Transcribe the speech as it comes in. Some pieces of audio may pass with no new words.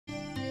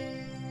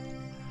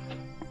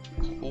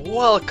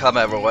Welcome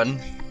everyone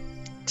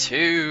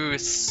to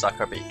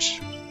Sakura Beach.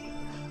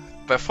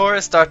 Before I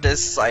start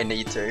this, I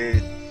need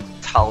to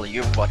tell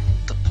you what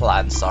the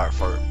plans are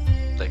for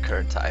the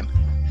current time.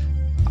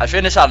 I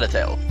finished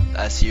Undertale,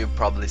 as you've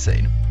probably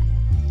seen.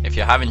 If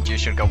you haven't, you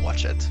should go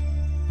watch it.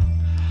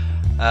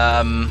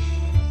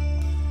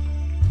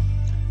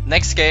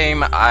 Next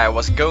game I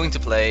was going to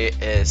play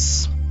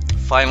is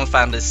Final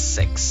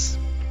Fantasy VI.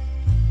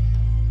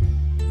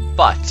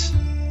 But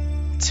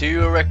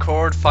to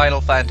record Final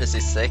Fantasy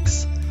VI,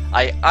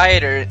 I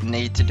either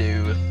need to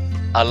do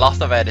a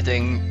lot of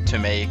editing to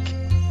make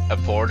a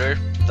border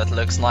that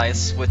looks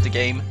nice with the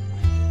game.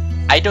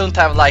 I don't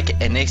have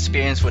like any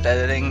experience with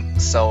editing,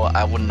 so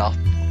I would not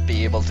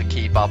be able to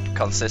keep up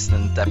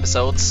consistent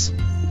episodes.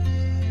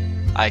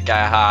 Like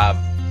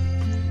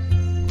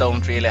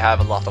don't really have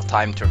a lot of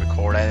time to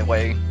record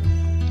anyway.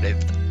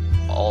 It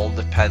all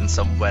depends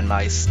on when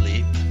I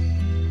sleep.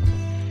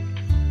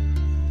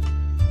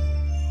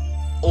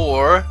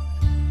 Or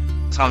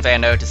something I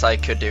noticed I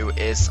could do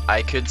is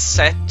I could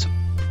set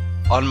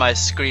on my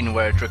screen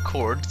where it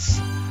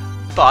records,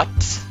 but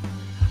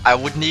I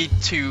would need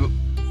to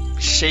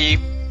shape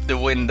the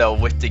window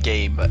with the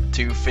game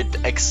to fit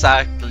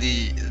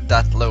exactly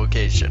that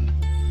location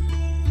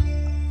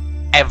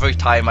every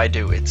time I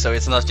do it. So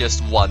it's not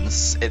just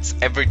once, it's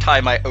every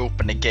time I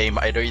open a game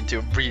I need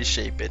to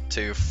reshape it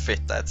to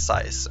fit that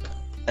size.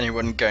 And it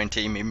wouldn't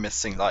guarantee me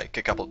missing like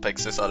a couple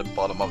pixels at the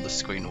bottom of the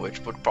screen, which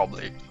would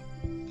probably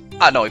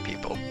annoy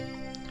people.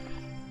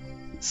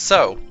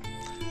 So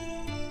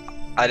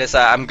I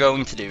decided I'm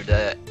going to do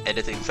the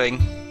editing thing.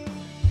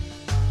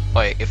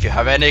 Wait, if you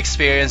have any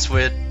experience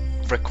with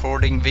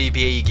recording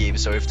VBA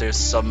games, or if there's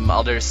some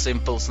other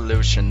simple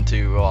solution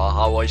to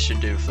how I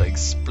should do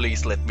things,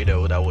 please let me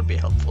know, that would be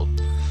helpful.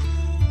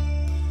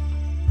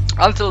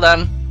 Until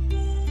then,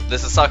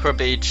 this is Sakura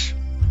Beach.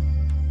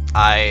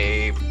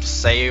 I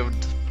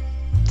saved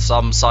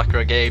some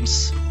Sakura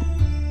games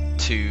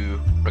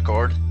to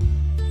record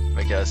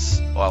because,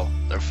 well,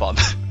 they're fun.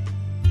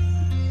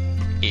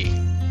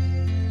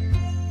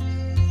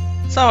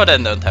 Some of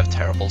them don't have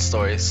terrible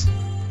stories.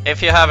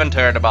 If you haven't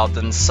heard about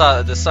them,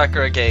 the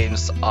Sakura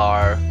games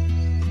are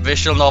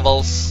visual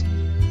novels,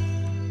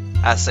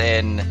 as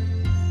in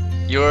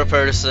you're a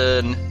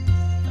person,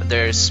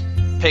 there's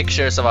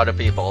pictures of other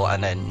people,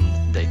 and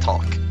then they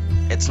talk.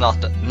 It's not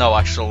no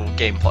actual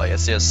gameplay,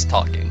 it's just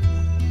talking.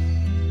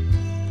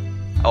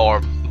 Or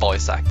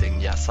voice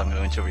acting, yes, I'm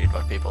going to read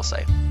what people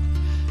say.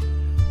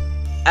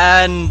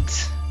 And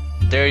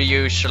they're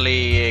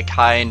usually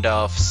kind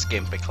of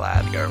skimpy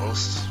clad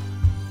girls.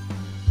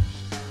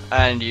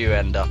 And you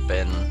end up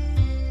in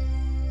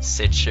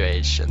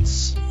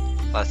situations,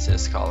 let's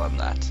just call them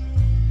that.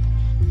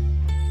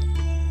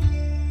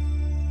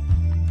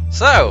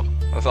 So,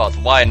 I thought,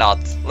 why not?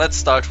 Let's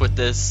start with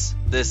this.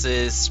 This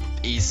is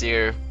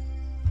easier.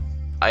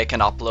 I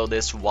can upload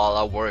this while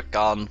I work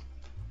on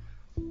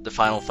the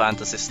Final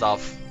Fantasy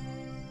stuff.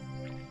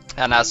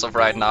 And as of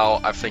right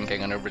now, I think I'm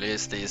gonna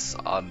release these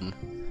on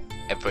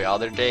every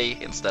other day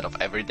instead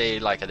of every day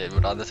like I did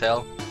with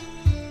Undertale.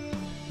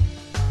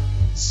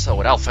 So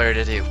without further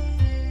ado,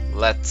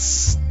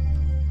 let's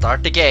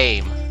start the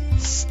game.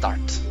 Start.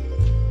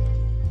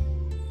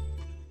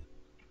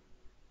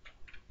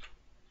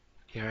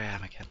 Here I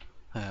am again.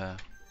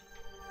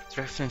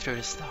 Drifting through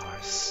the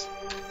stars.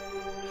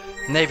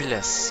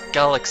 Nebulous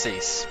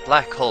galaxies,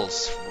 black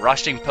holes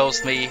rushing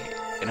past me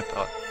in a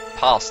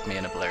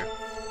blur.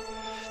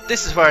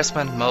 This is where I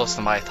spend most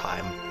of my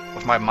time,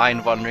 with my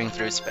mind wandering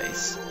through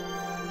space.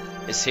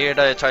 It's here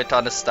that I try to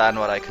understand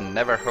what I can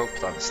never hope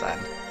to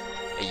understand.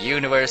 A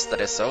universe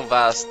that is so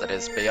vast that it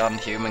is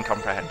beyond human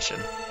comprehension.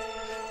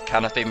 It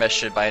cannot be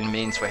measured by any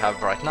means we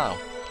have right now.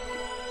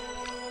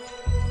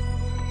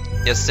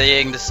 Just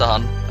seeing the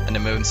sun and the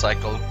moon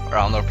cycle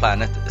around our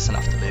planet is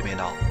enough to leave me in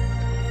awe.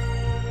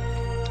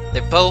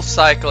 They both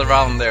cycle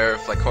around the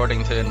Earth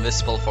according to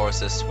invisible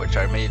forces which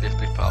are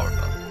immediately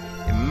powerful.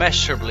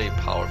 Immeasurably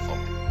powerful.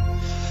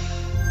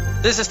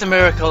 This is the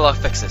miracle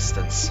of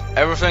existence.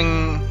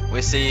 Everything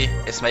we see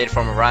is made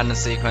from a random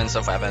sequence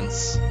of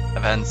events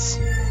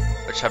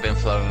which have been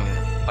flowing.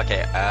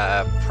 Okay,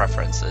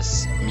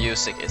 preferences.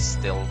 Music is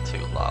still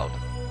too loud.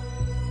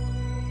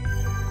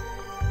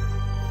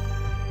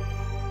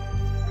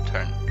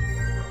 Return.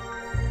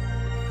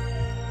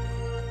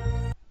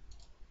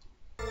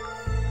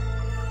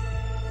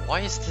 Why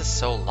is this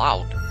so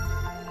loud?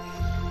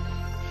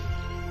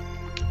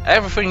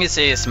 Everything you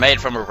see is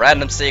made from a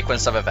random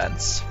sequence of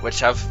events,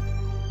 which have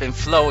been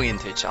flowing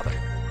into each other.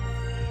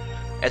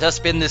 It has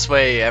been this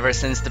way ever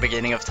since the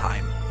beginning of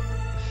time.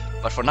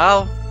 But for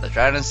now, the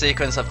random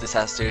sequence of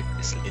disaster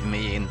is leading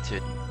me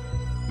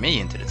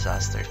into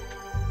disaster.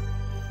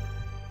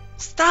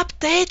 Stop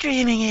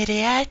daydreaming,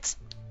 idiot!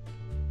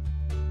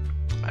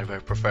 I'd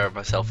very prefer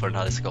myself for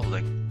another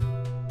scolding.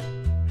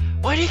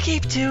 Why do you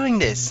keep doing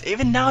this?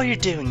 Even now you're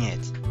doing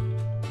it.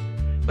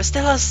 We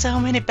still have so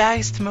many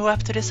bags to move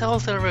up to this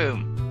hotel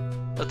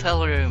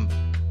room.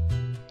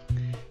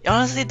 You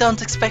honestly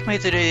don't expect me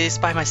to do this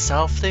by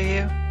myself, do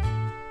you?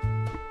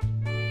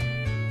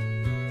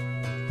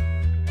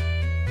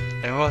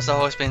 It was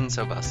always been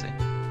so busy.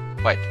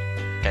 Wait,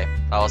 okay,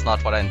 that was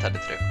not what I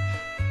intended to do.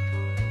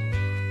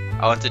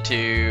 I wanted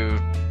to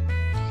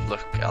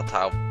look at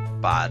how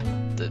bad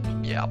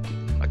yeah,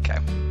 okay.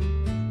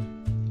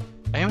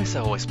 Amy's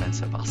always been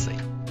so bossy.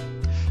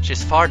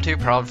 She's far too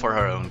proud for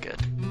her own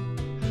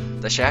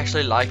good. Does she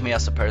actually like me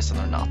as a person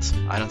or not?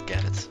 I don't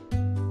get it.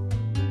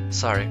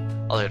 Sorry,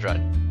 I'll do it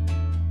right.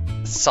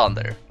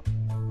 Tsundere.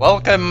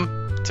 Welcome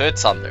to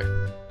Tsundere.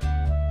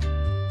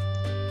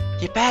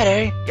 You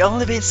better. You've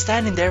only been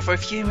standing there for a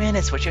few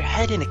minutes with your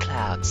head in the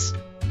clouds.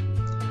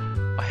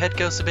 My head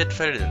goes a bit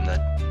further than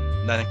that.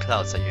 Than the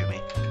clouds,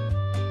 Ayumi.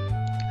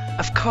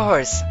 Of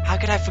course. How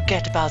could I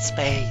forget about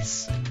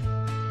space?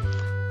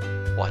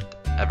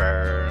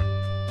 Whatever.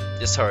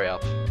 Just hurry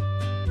up.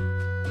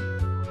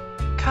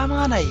 Come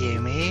on,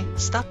 Ayumi.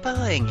 Stop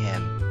bullying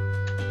him.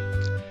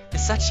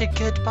 He's such a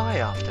good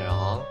boy after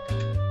all.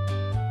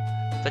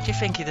 Don't you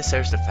think he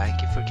deserves a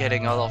thank you for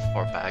getting all of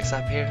 4 bags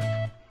up here?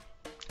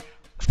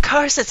 Of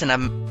course it's an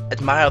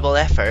admirable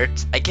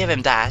effort, I give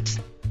him that.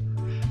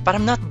 But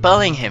I'm not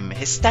bullying him,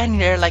 he's standing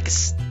there like a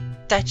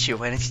statue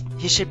when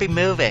he should be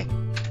moving.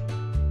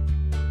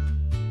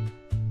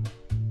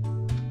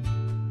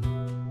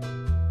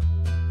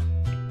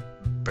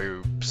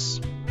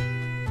 Boobs.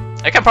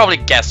 I can probably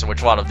guess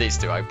which one of these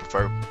two I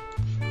prefer.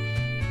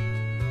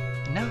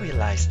 No, he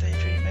lies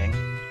daydreaming.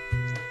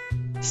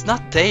 It's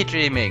not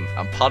daydreaming,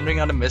 I'm pondering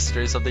on the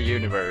mysteries of the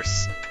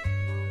universe.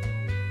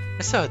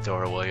 It's so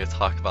adorable you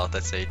talk about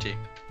that, Seiji.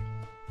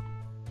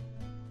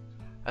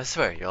 I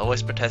swear, you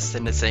always protest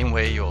in the same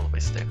way you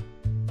always do.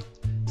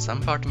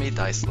 Some part of me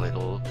dies a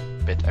little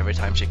bit every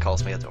time she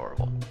calls me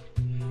adorable.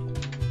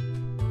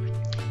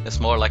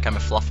 It's more like I'm a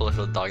fluffy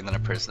little dog than a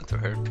person to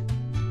her.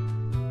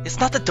 It's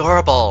not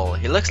adorable!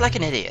 He looks like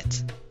an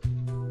idiot!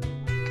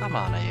 Come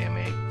on,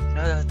 Ayumi. You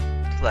know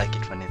that you like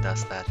it when he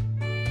does that.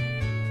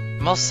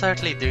 Most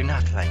certainly do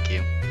not, thank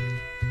you.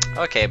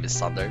 Okay, Miss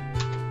Tsundere.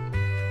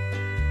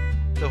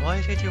 Then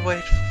why did you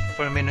wait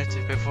for a minute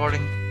before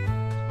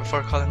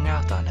calling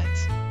out on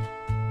it?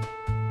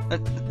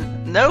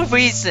 No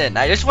reason!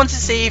 I just want to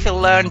see if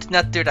you'll learn to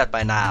not do that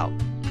by now.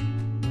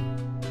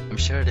 I'm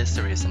sure it is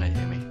the reason,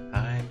 Ayumi.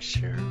 I'm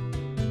sure.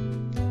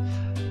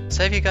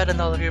 So have you gotten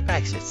all of your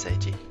bags yet,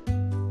 Seiji?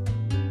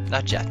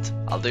 Not yet.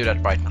 I'll do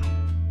that right now.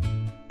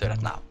 Do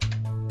that now.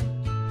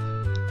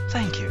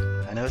 Thank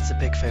you. I know it's a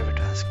big favor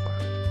to ask for.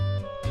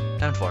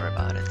 Don't worry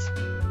about it.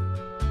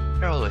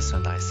 You're always so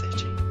nice,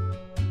 Seiji.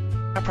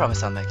 I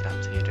promise I'll make it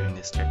up to you during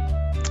this trip.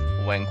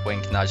 Wink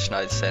wink, nudge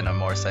nudge, say no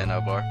more, say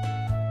no more.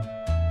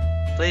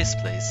 Please,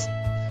 please.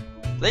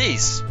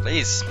 Please,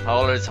 please. I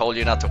already told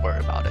you not to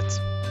worry about it.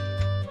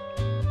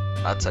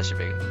 Not such a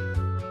big...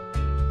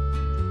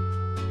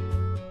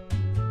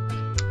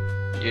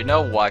 You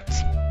know what?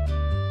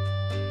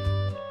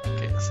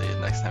 Okay, see you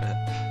next time.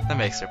 That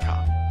makes her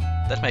proud.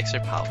 That makes her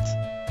pout.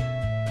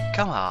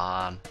 Come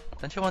on.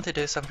 Don't you want to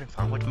do something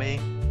fun with me?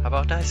 How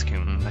about ice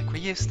cream, like we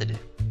used to do?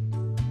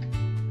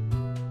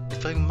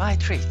 It's my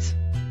treat.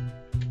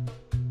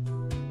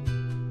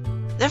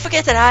 Don't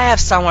forget that I have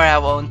somewhere I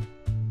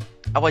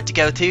want to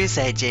go to,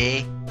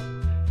 Seiji.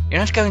 You're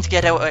not going to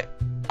get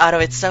out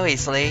of it so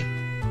easily.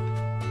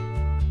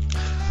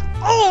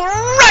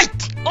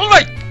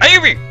 Alright,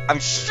 Amy! I'm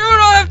sure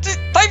I'll have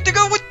time to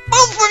go with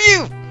both of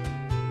you!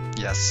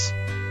 Yes.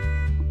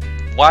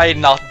 Why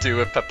not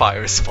do a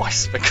Papyrus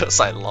voice? Because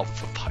I love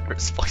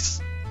Papyrus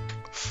voice.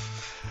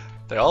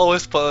 They're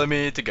always pulling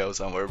me to go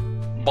somewhere.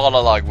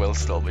 Monologue will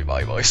still be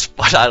my voice,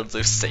 but I'll do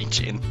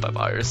Seiji in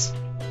Papyrus.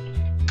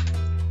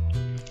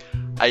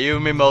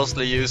 Ayumi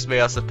mostly used me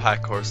as a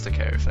pack horse to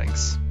carry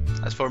things.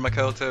 As for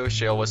Makoto,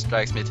 she always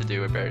drags me to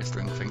do various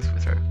doing things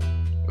with her.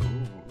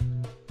 Ooh.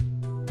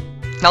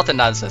 Not the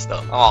nonsense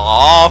though.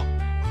 Aww.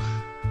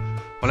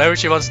 Whenever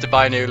she wants to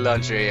buy new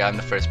lingerie, I'm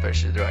the first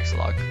person she drags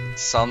along.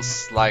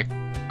 Sounds like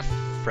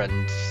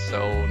friend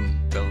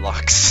zone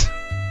deluxe.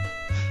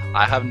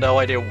 I have no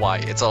idea why.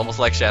 It's almost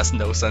like she has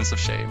no sense of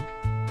shame.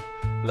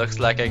 Looks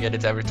like I get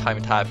it every time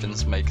it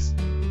happens.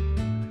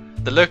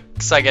 The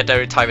looks I get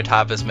every time it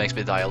happens makes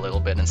me die a little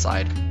bit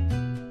inside.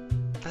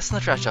 Let's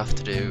not rush off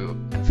to do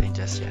anything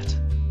just yet.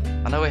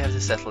 I know we have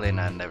to settle in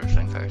and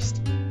everything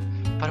first.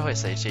 By the way,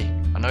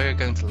 Seiji, I know you're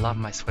going to love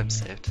my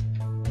swimsuit.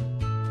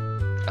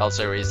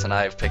 Also a reason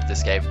I've picked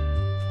this game.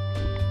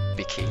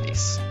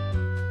 Bikinis.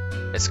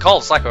 It's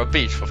called Sakura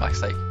Beach, for fuck's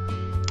sake.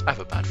 I have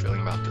a bad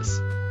feeling about this.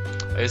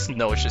 I just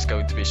know it's just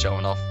going to be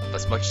showing off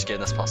as much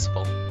skin as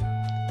possible.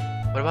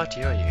 What about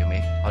you,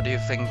 Ayumi? How do you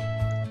think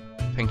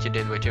you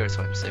did with your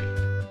swimsuit?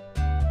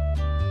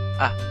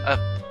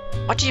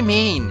 What do you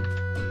mean?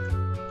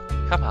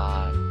 Come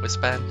on,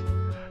 wristband.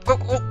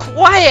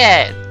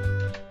 Quiet!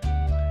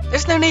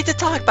 There's no need to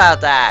talk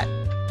about that.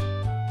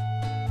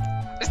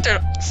 Is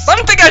there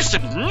something I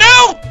should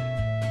know?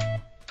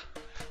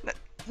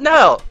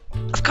 No,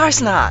 of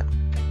course not.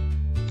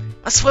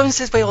 A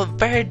swimsuit will be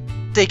very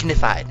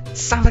dignified,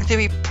 something to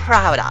be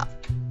proud of.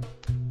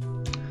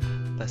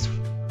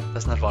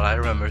 That's not what I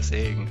remember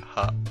seeing.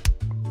 Huh.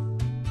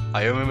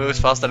 Ayumi moves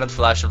faster than the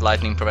flash of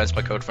lightning prevents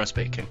Makoto from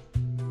speaking.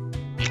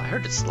 I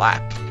heard it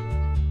slap.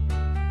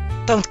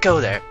 Don't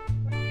go there.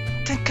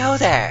 Don't go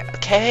there,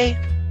 okay?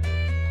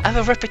 I have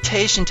a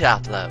reputation to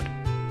upload.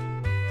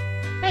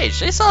 Hey,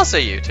 she's also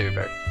a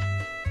YouTuber.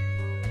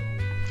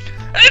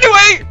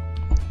 Anyway,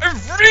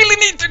 I really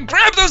need to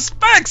grab those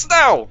bags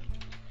now!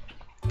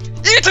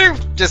 You two,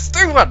 just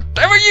do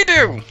whatever you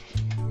do!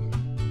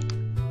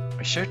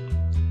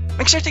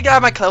 Make sure to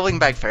grab my clothing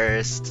bag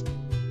first.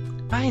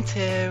 Mine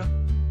too.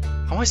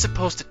 How am I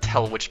supposed to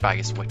tell which bag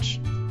is which?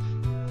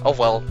 Oh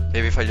well,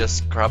 maybe if I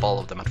just grab all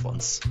of them at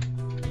once.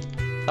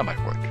 That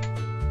might work.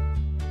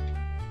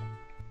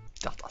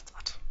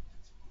 That.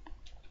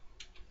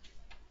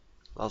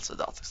 Also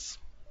that.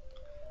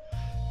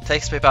 It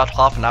takes me about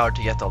half an hour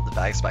to get all the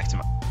bags back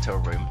to a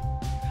room.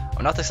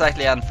 I'm not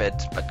exactly unfit,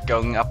 but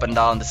going up and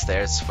down the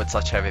stairs with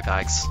such heavy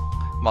bags,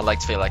 my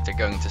legs feel like they're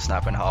going to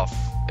snap in half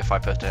if I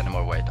put any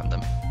more weight on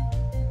them.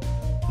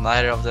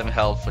 Neither of them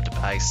help with the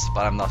bags,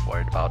 but I'm not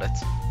worried about it.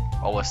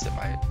 Always did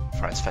my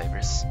friend's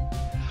favors.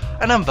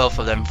 I known both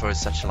of them for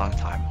such a long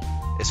time.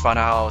 It's funny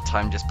how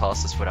time just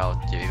passes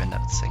without you even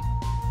noticing.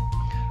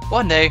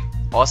 One day,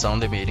 I was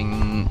only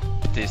meeting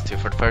these two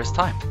for the first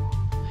time.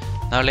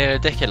 Now nearly a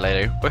decade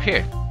later, we're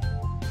here.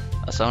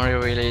 I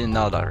don't really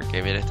know that or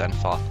gave it any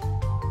thought.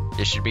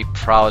 You should be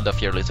proud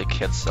of your little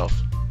kid self.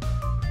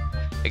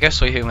 I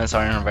guess we humans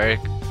are a very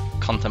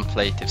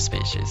contemplative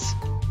species.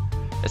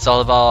 It's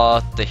all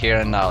about the here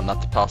and now,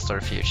 not the past or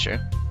the future.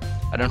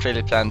 I don't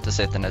really plan to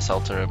sit in this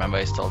altar room and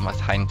waste all my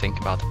time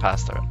thinking about the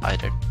past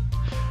either.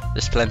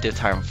 There's plenty of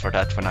time for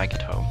that when I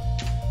get home.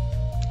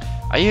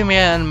 Ayumi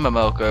and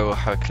Momoko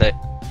have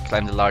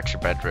claimed the larger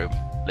bedroom,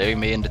 leaving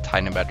me in the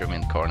tiny bedroom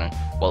in the corner.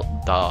 Well,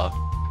 duh.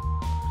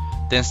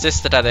 They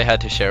insisted that they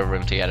had to share a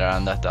room together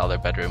and that the other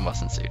bedroom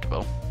wasn't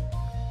suitable.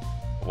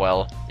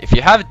 Well, if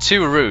you have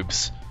two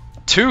rooms,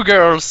 two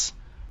girls,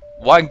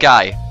 one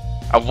guy,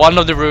 and one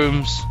of the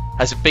rooms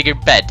has a bigger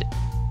bed,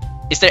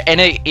 is there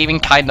any even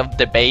kind of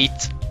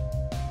debate?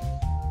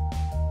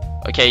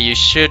 Okay, you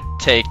should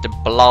take the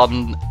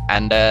blonde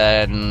and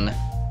then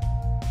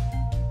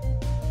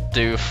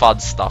do fun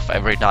stuff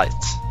every night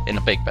in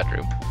a big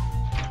bedroom.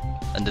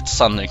 And the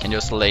Tsundere can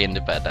just lay in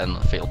the bed and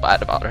feel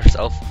bad about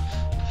herself.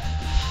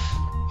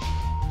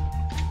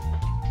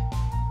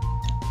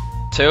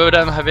 Two of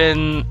them have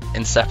been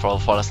inseparable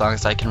for as long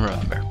as I can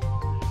remember.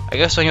 I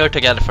guess when you're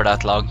together for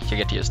that long, you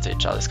get used to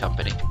each other's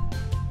company.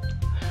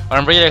 What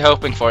I'm really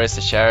hoping for is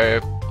to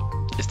share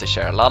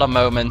a lot of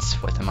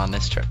moments with him on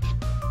this trip.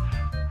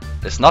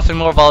 There's nothing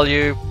more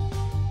valuable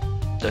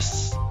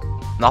that's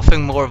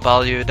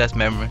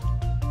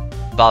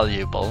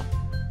valuable.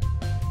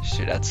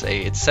 Should I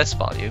say it says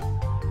value?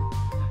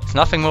 There's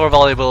nothing more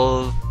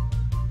valuable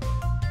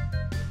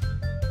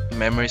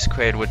memories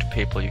created with the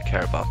people you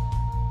care about.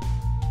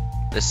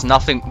 There's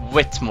nothing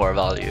with more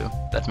value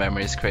that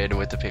memories created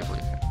with the people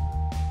you care about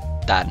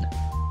than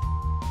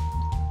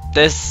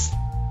this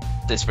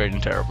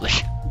written terribly.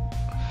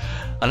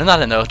 On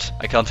another note,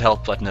 I can't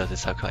help but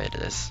notice how quiet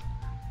it is.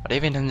 But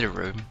even in the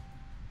room.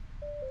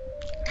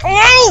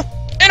 Hello?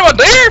 Anyone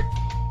there?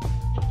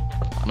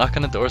 I knock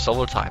on the door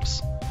several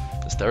times.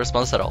 There's no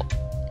response at all.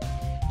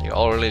 You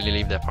already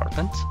leave the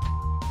apartment?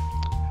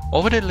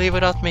 What would it leave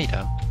without me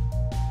though?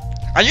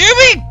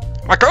 Ayumi!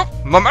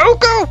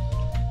 Momoko!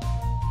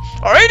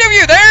 Are any of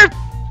you there?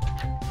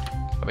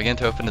 I begin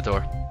to open the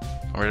door.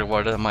 I'm really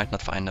worried that I might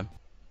not find them.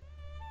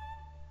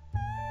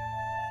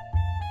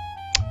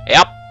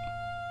 Yep.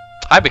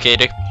 Hi,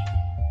 Bikini.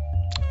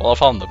 Well, I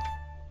found them.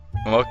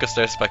 Momoko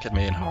stares back at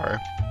me in horror.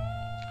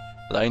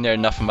 Lying there,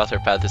 nothing but her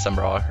panties and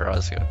bra, her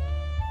eyes go.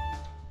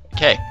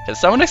 Okay, can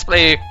someone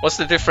explain what's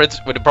the difference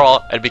with a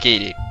bra and a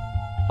bikini?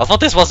 I thought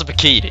this was a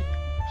bikini.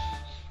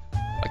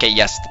 Okay,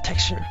 yes, the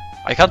texture.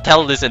 I can't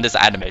tell this in this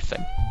anime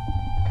thing.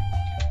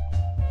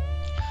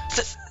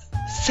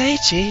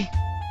 Seiji!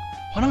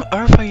 What on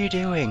earth are you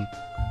doing?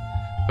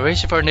 I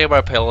reached for a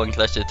nearby pillow and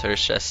clutched it to her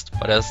chest,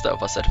 but instead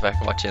I sat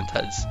back watching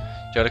intense.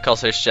 Johnny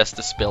caused her chest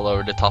to spill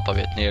over the top of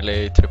it,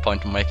 nearly to the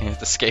point of making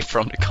it escape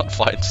from the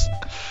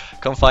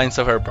confines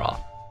of her bra.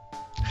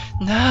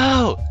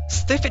 No!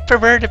 Stupid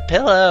perverted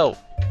pillow!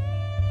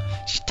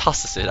 She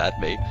tosses it at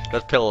me.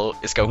 That pillow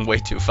is going way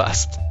too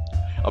fast.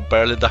 I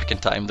barely duck in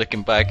time,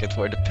 looking back at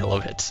where the pillow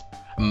hits.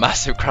 A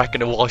massive crack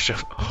in the wall show.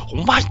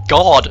 Oh my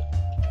god!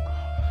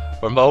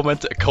 For a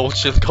moment, a cold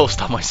chill goes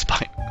down my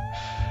spine.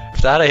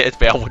 If that had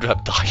hit me, I would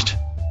have died.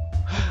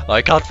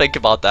 I can't think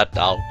about that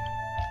now.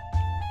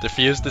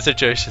 Diffuse the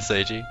situation,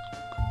 Seiji.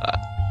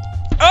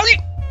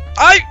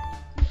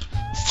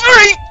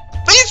 Sorry!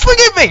 Please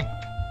forgive me!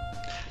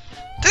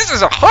 This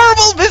is a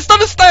horrible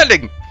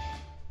misunderstanding!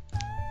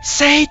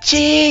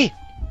 Seiji!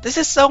 This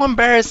is so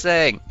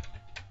embarrassing!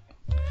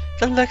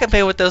 Don't look at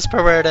me with those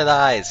perverted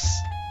eyes.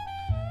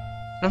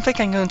 I don't think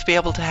I'm going to be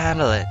able to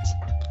handle it.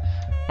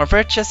 My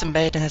virtue as a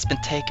maiden has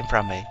been taken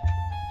from me.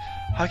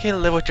 How can you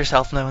live with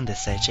yourself knowing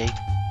this, Seiji?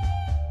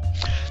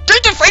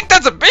 Don't you think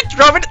that's a bit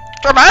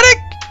dramatic?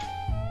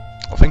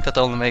 I think that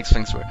only makes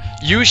things worse.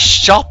 You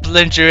shop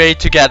lingerie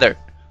together.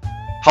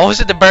 How is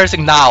it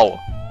embarrassing now?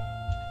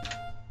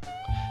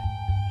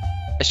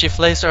 As she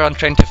flails around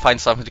trying to find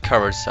something to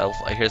cover herself,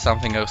 I hear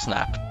something go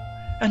snap.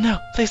 Oh no,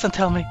 please don't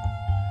tell me.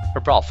 Her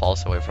bra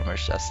falls away from her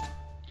chest.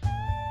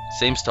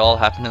 Seems to all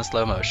happen in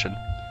slow motion.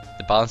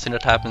 The bouncing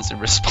that happens in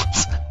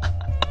response.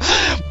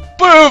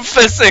 Boom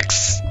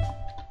physics!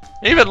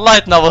 Even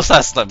light novels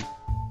has them.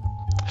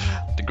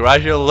 The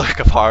gradual look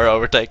of horror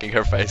overtaking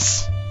her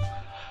face.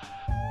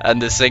 And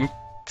the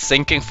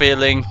sinking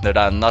feeling that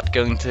I'm not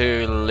going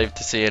to live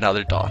to see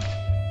another dawn.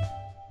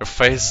 Her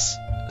face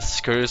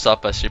screws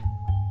up as she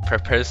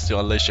prepares to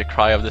unleash a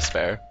cry of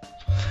despair.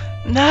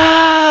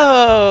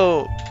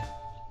 No!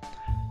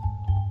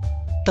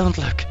 Don't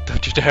look,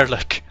 don't you dare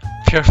look.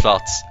 Pure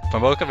thoughts.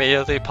 Momoka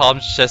immediately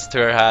palms chest to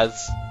her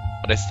hands,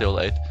 but it's too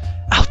late.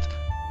 Out!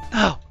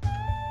 No!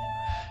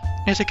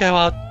 Need to go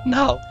out,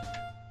 no!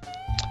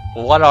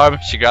 With one arm,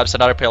 she grabs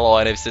another pillow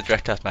and aims it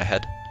directly at my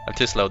head. I'm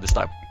too slow this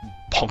time.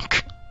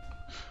 Bonk!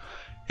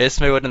 Hits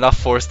me with enough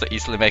force to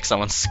easily make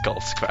someone's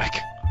skull crack.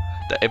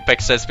 The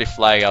impact sends me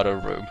flying out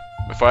of the room.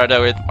 Before I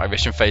know it, my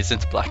vision fades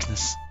into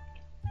blackness.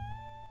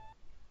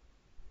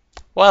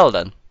 Well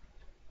then.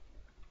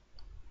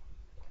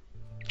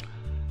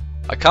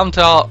 I come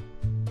to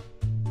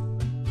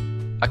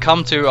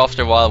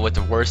after a while with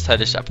the worst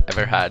headache I've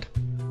ever had.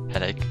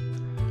 Headache.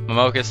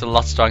 Momoka is a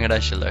lot stronger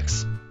than she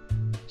looks.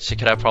 She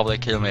could have probably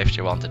killed me if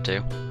she wanted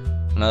to.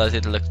 I know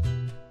that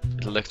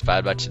it looked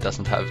bad, but she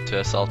doesn't have to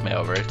assault me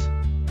over it.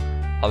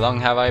 How long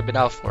have I been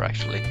out for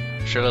actually?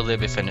 Surely they'll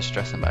be finished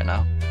dressing by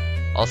now.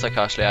 Also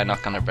casually I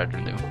knock on her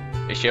bedroom door.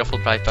 A cheerful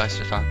bright voice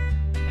responds.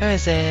 Who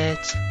is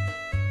it?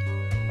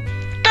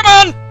 Come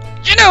on!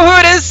 You know who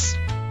it is!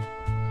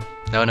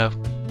 No.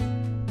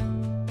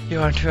 You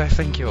aren't who I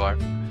think you are.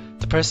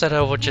 The person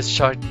that would just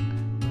charge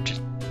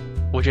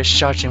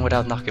in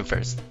without knocking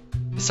first.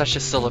 He's such a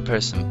silly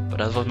person, but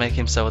that will make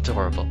him so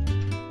adorable.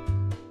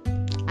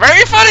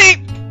 Very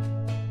funny!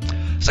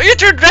 So you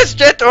two dressed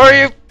yet, or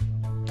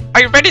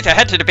are you ready to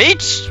head to the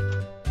beach?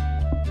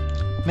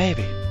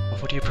 Maybe.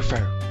 What would you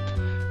prefer?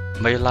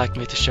 Would you like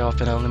me to show up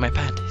in only my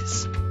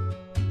panties?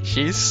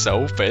 She's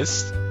so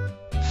pissed.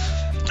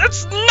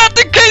 That's not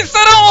the case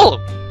at all!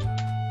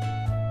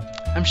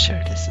 I'm sure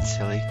it isn't,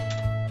 silly.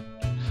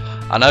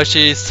 I know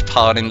she's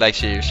pouting like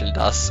she usually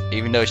does,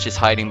 even though she's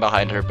hiding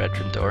behind her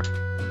bedroom door.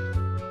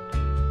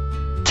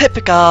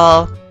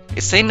 Typical!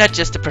 Is saying that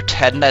just to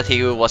pretend that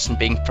he wasn't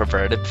being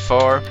perverted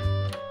before?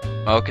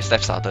 Mocha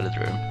steps out of the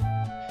room.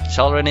 She's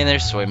already in her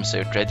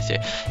swimsuit, ready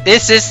to...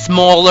 This is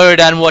smaller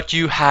than what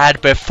you had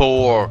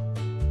before!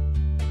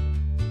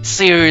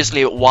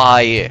 Seriously,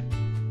 why?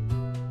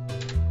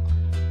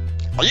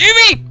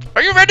 Ayumi!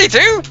 Are you ready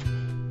too?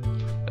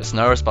 There's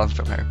no response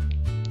from her.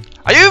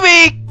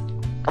 Ayumi!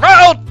 Come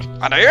out!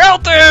 I know you're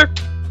out there!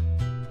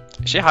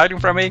 Is she hiding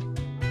from me?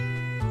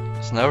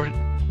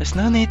 There's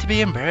no need to be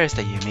embarrassed,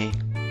 Ayumi.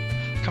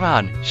 Come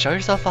on, show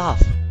yourself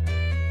off.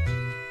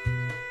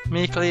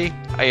 Meekly,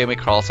 Ayumi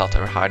crawls out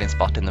of her hiding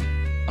spot on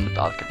the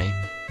balcony.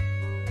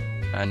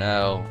 I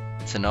know,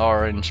 it's an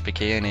orange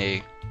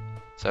bikini.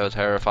 So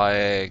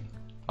terrifying.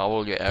 How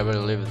will you ever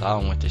live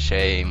down with the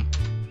shame?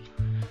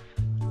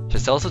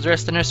 She's also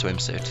dressed in her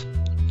swimsuit.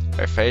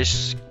 Her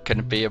face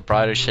couldn't be a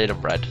brighter shade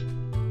of red.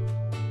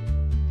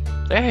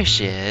 There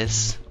she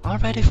is, all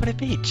ready for the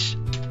beach.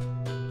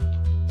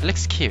 She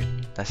looks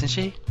cute, doesn't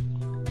she?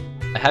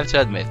 I have to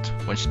admit,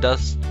 when she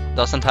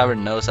doesn't have her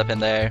nose up in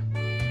there,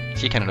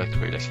 she can look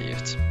really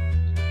cute.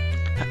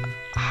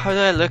 How do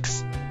I look,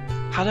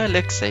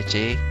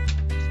 Seiji?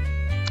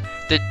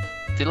 Do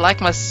you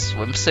like my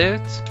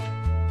swimsuit?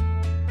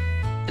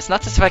 It's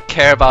not as if I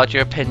care about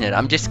your opinion,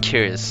 I'm just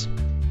curious.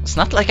 It's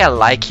not like I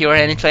like you or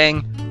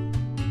anything.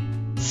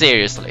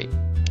 Seriously,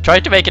 try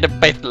to make it a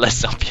bit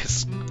less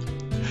obvious.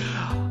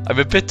 I'm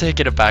a bit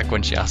taken aback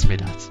when she asks me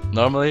that.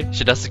 Normally,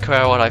 she doesn't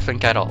care what I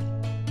think at all.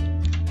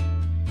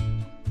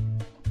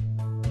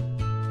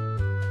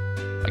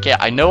 Okay,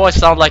 I know I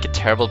sound like a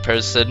terrible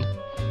person,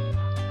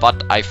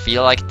 but I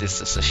feel like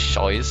this is a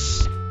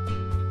choice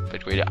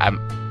between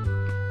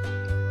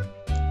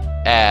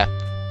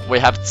we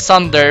have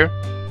Tsundere,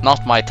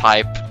 not my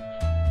type,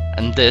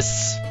 and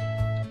this.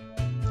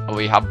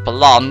 We have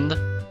blonde,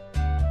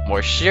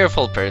 more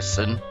cheerful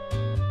person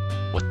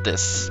with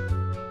this.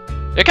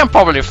 You can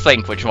probably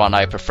think which one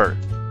I prefer.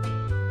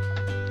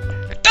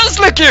 It does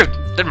look cute!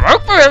 Did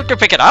Momoka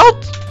pick it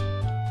out?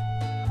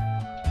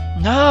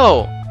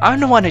 No, I'm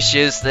the one who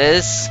chose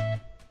this.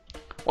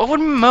 Why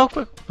would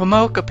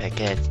Momoka pick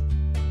it?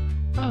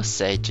 Oh,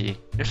 Seiji,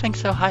 you think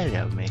so highly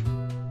of me.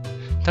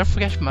 Don't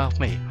forget about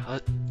me.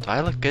 Do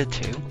I look good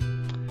too?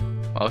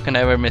 Momoka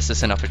never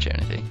misses an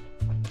opportunity.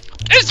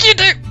 Yes, you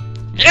do!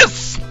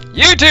 Yes,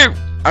 you do!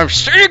 I'm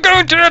sure you're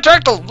going to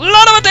attract a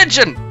lot of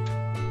attention!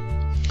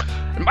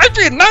 It might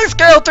be a nice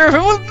character who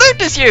will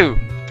notice you!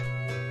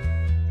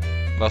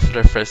 Both of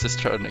their faces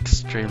turn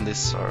extremely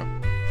sore.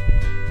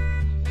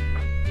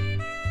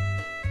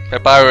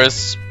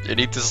 Papyrus, you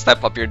need to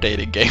step up your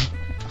dating game.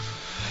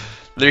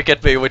 Look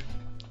at me with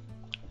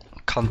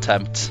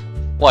contempt.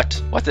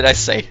 What? What did I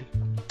say?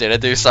 Did I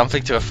do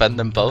something to offend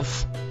them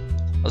both?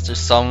 Was there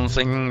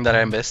something that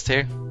I missed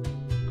here?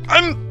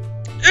 I'm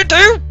You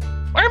too?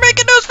 Why are you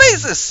making those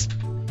faces?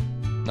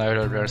 No, I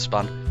don't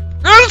respond.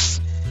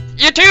 Girls!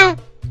 You too?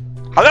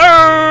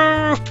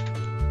 Hello!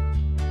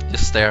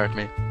 Just stare at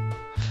me.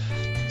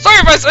 Sorry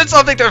if I said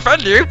something to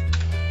offend you!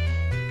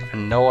 I have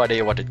no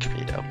idea what it could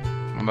be though.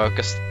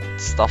 Momoka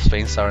stops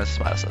being sour and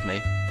smiles at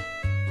me.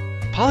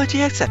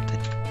 Apology accepted.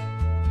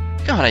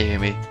 Come on,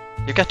 Ayumi.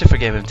 You've got to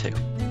forgive him too.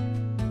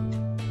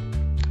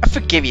 I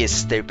forgive you,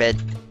 stupid.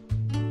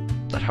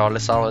 That hardly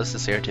sounded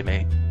sincere to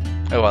me.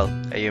 Oh well,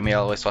 Ayumi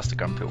always was the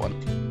grumpy one.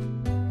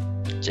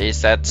 She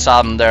said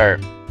Tsundere.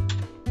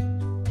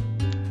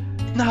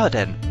 Now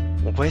then,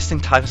 we're wasting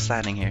time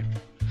standing here.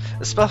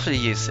 Especially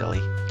you,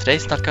 silly.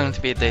 Today's not going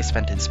to be a day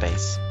spent in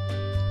space.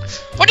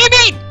 What do you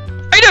mean?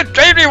 I don't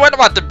dream you went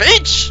about the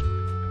beach!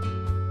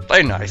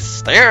 Then I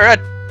stare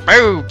at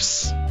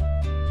boobs.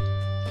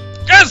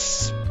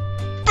 Yes!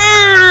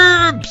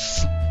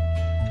 Boobs!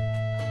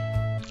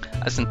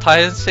 As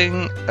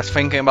enticing as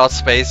thinking about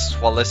space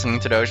while listening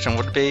to the ocean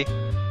would be,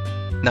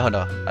 no,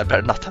 I'd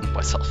better not tempt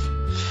myself.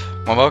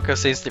 Momoko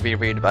seems to be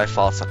reading my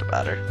thoughts on the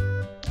matter.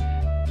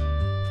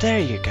 There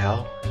you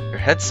go. Your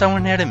head's somewhere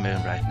near the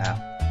moon right now.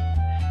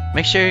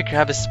 Make sure you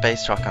grab a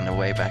space rock on the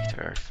way back to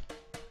Earth.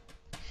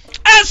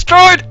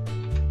 Asteroid!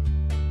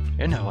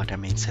 You know what I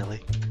mean,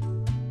 silly.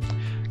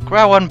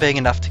 Grab one big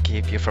enough to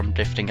keep you from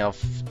drifting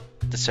off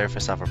the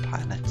surface of our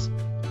planet.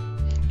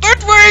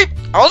 Don't worry!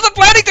 I wasn't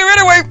planning to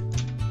anyway!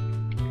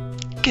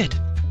 Good.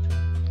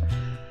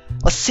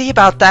 We'll see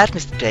about that,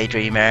 Mr.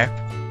 Daydreamer.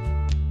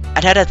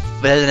 I'd had that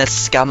villainous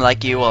scum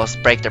like you always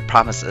break their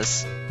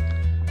promises.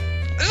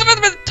 Isn't it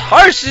a bit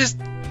harsh? Is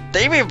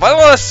Davey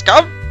villainous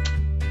scum?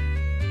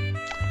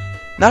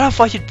 Not of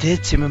what you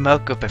did to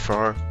Momoko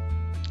before.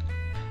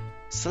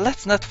 So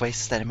let's not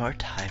waste any more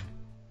time.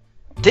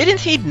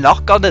 Didn't he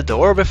knock on the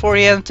door before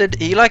he entered?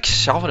 He like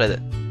shouted it.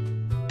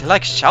 He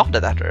like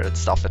shouted at her and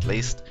stuff at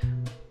least.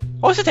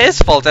 Or was it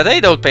his fault that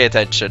they don't pay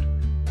attention?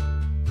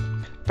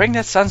 Bring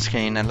that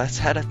sunscreen and let's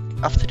head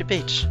off to the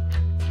beach.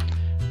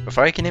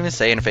 Before I can even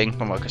say anything,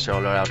 Momoko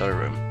strolled out of the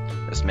room.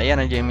 There's me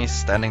and Ayumi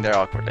standing there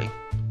awkwardly.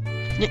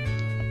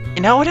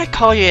 You know what I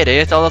call you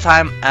idiot all the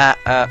time?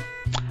 I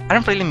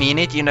don't really mean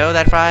it, you know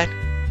that, right?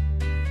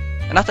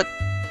 And not that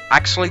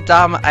actually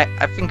dumb,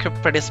 I think you're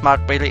pretty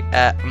smart, really.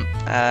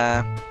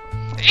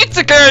 It's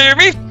okay,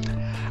 Ayumi!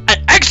 I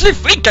actually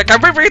think I can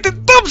be really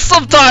dumb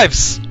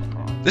sometimes!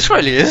 This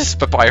really is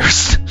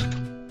papyrus.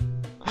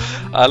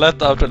 I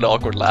let out an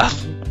awkward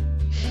laugh.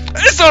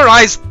 It's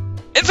alright!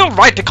 It's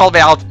alright to call me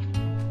out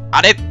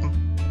on it!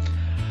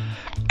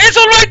 It's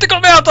alright to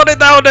call me out on it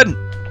now and then!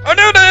 I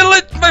know that I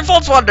let my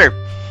faults wander!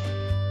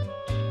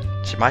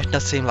 She might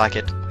not seem like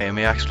it.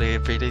 Amy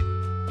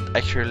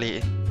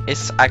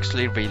is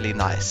actually really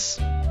nice.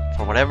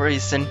 For whatever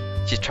reason,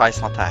 she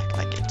tries not to act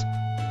like it.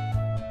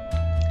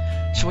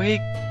 Should we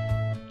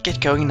get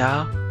going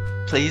now,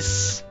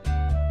 please?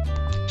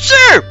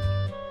 Sure!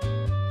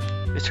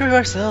 We threw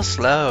ourselves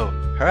slow.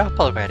 Hurry up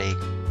already.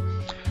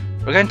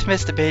 We're going to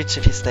miss the beach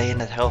if you stay in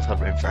that hotel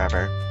room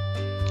forever.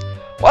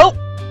 Well,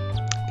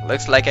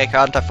 looks like I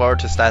can't afford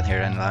to stand here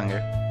any longer.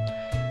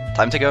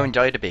 Time to go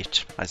enjoy the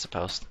beach, I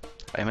suppose.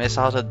 I miss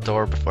out the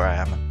door before I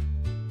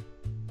am.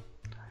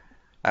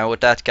 And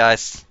with that,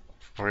 guys,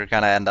 we're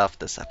gonna end off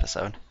this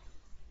episode.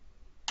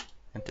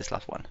 And this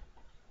last one.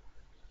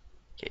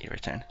 Okay,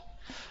 return.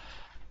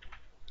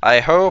 I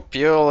hope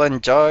you'll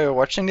enjoy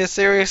watching this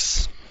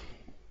series.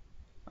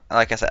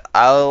 Like I said,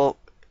 I'll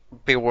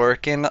be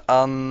working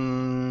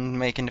on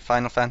making the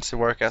Final Fantasy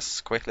work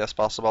as quickly as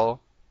possible.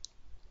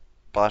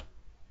 But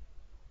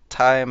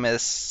time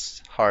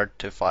is hard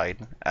to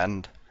find,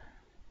 and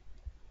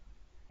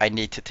I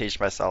need to teach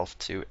myself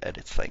to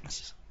edit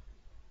things.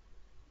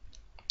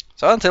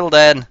 So until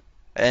then,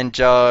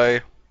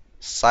 enjoy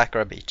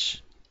Sakura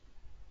Beach.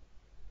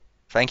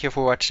 Thank you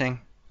for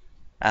watching,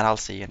 and I'll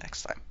see you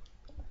next time.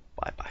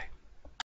 Bye bye.